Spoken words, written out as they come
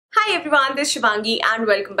Hi everyone, this is Shivangi and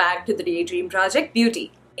welcome back to the Daydream Project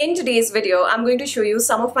Beauty. In today's video, I'm going to show you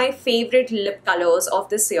some of my favorite lip colors of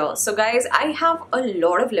this year. So guys, I have a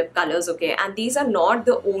lot of lip colors, okay, and these are not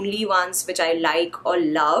the only ones which I like or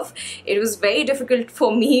love. It was very difficult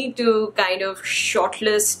for me to kind of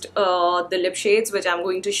shortlist the lip shades which I'm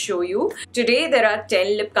going to show you. Today there are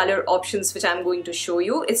 10 lip color options which I'm going to show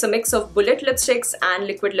you. It's a mix of bullet lipsticks and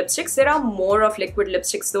liquid lipsticks. There are more of liquid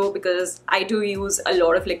lipsticks though because I do use a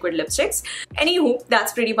lot of liquid lipsticks. Anywho,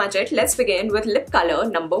 that's pretty much it. Let's begin with lip color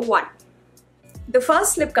number 1. The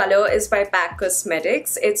first lip color is by M.A.C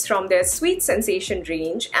Cosmetics. It's from their Sweet Sensation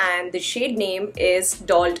range and the shade name is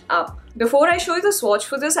Dolled Up. Before I show you the swatch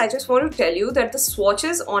for this, I just want to tell you that the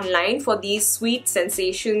swatches online for these Sweet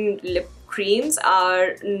Sensation lip creams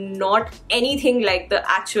are not anything like the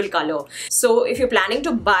actual color. So if you're planning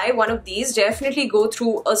to buy one of these, definitely go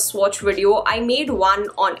through a swatch video. I made one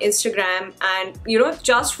on Instagram and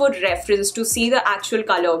just for reference to see the actual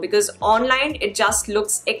color, because online it just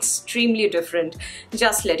looks extremely different,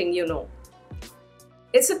 just letting you know.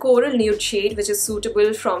 It's a coral nude shade which is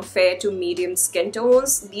suitable from fair to medium skin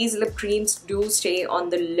tones. These lip creams do stay on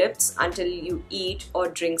the lips until you eat or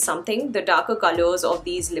drink something. The darker colors of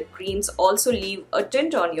these lip creams also leave a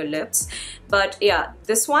tint on your lips. But yeah,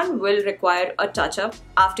 this one will require a touch-up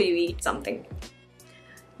after you eat something.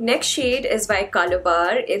 Next shade is by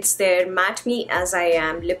Colorbar. It's their Matte Me As I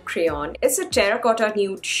Am lip crayon. It's a terracotta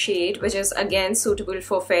nude shade which is again suitable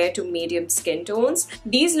for fair to medium skin tones.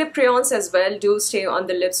 These lip crayons as well do stay on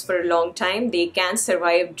the lips for a long time. They can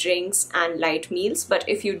survive drinks and light meals, but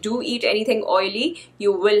if you do eat anything oily,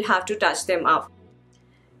 you will have to touch them up.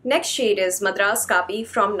 Next shade is Madras Kaapi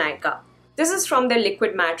from Nykaa. This is from the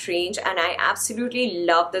liquid matte range and I absolutely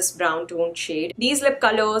love this brown tone shade. These lip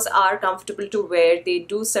colors are comfortable to wear. They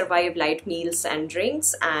do survive light meals and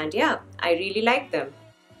drinks, and yeah, I really like them.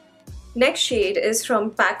 Next shade is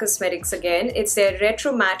from M.A.C Cosmetics again. It's their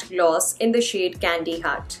Retro Matte Gloss in the shade Candy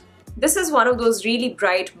Heart. This is one of those really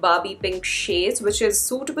bright Barbie pink shades which is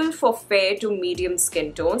suitable for fair to medium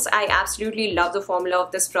skin tones. I absolutely love the formula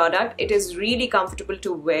of this product. It is really comfortable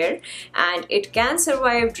to wear and it can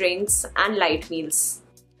survive drinks and light meals.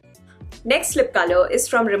 Next lip color is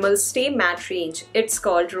from Rimmel's Stay Matte range. It's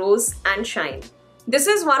called Rose and Shine. This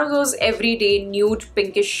is one of those everyday nude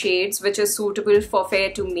pinkish shades which is suitable for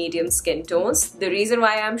fair to medium skin tones. The reason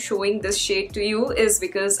why I'm showing this shade to you is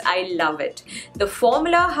because I love it. The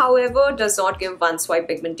formula, however, does not give one swipe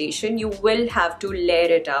pigmentation. You will have to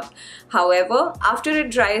layer it up. However, after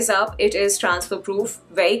it dries up, it is transfer proof,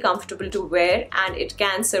 very comfortable to wear, and it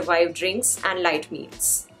can survive drinks and light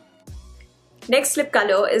meals. Next lip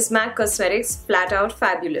color is M.A.C Cosmetics Flat Out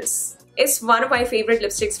Fabulous. It's one of my favorite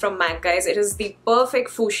lipsticks from M.A.C, guys. It is the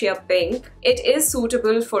perfect fuchsia pink. It is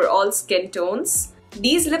suitable for all skin tones.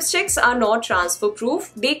 These lipsticks are not transfer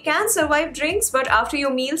proof. They can survive drinks, but after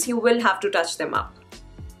your meals you will have to touch them up.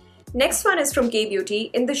 Next one is from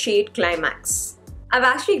K-Beauty in the shade Climax. I've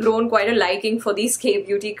actually grown quite a liking for these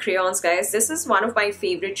K-Beauty crayons, guys. This is one of my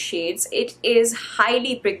favorite shades. It is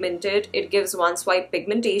highly pigmented, it gives one swipe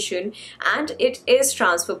pigmentation, and it is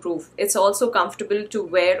transfer proof. It's also comfortable to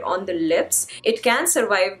wear on the lips. It can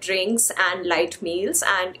survive drinks and light meals,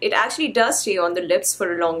 and it actually does stay on the lips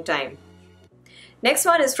for a long time. Next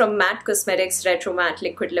one is from M.A.C Cosmetics Retro Matte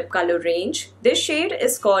Liquid Lip Color range. This shade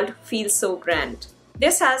is called Feel So Grand.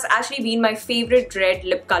 This has actually been my favorite red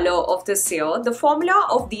lip color of this year. The formula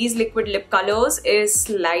of these liquid lip colors is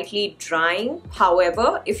slightly drying.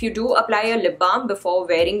 However, if you do apply a lip balm before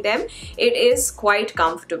wearing them, it is quite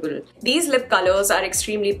comfortable. These lip colors are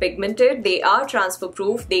extremely pigmented. They are transfer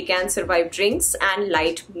proof. They can survive drinks and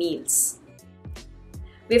light meals.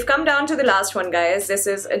 We've come down to the last one, guys. This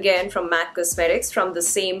is again from M.A.C Cosmetics from the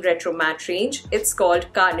same Retro Matte range. It's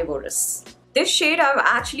called Carnivorous. This shade I've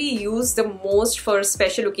actually used the most for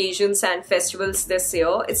special occasions and festivals this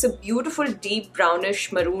year. It's a beautiful deep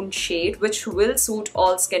brownish maroon shade which will suit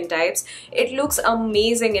all skin types. It looks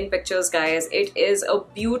amazing in pictures, guys. It is a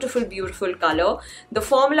beautiful, beautiful color. The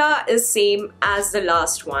formula is same as the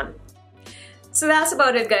last one. So that's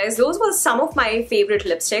about it, guys. Those were some of my favorite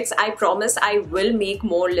lipsticks. I promise I will make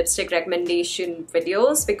more lipstick recommendation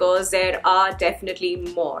videos because there are definitely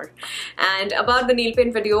more. And about the nail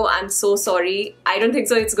paint video, I'm so sorry. I don't think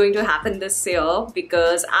so it's going to happen this year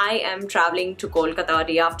because I am traveling to Kolkata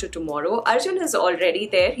day after tomorrow. Arjun is already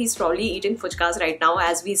there. He's probably eating fuchkas right now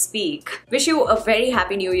as we speak. Wish you a very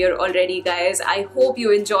happy new year already, guys. I hope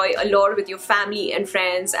you enjoy a lot with your family and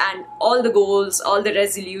friends and all the goals, all the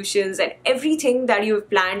resolutions and everything that you've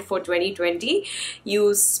planned for 2020,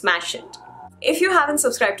 you smash it. If you haven't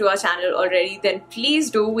subscribed to our channel already, then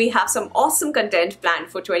please do. We have some awesome content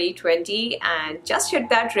planned for 2020, and just hit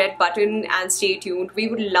that red button and stay tuned. We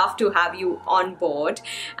would love to have you on board.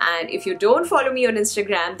 And if you don't follow me on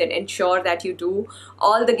Instagram, then ensure that you do.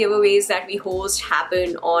 All the giveaways that we host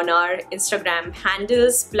happen on our Instagram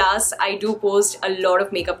handles, plus I do post a lot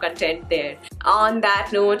of makeup content there. On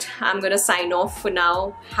that note, I'm gonna sign off for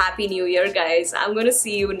now. Happy New Year, guys. I'm gonna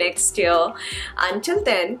see you next year. Until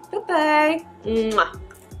then, bye bye. Mwah.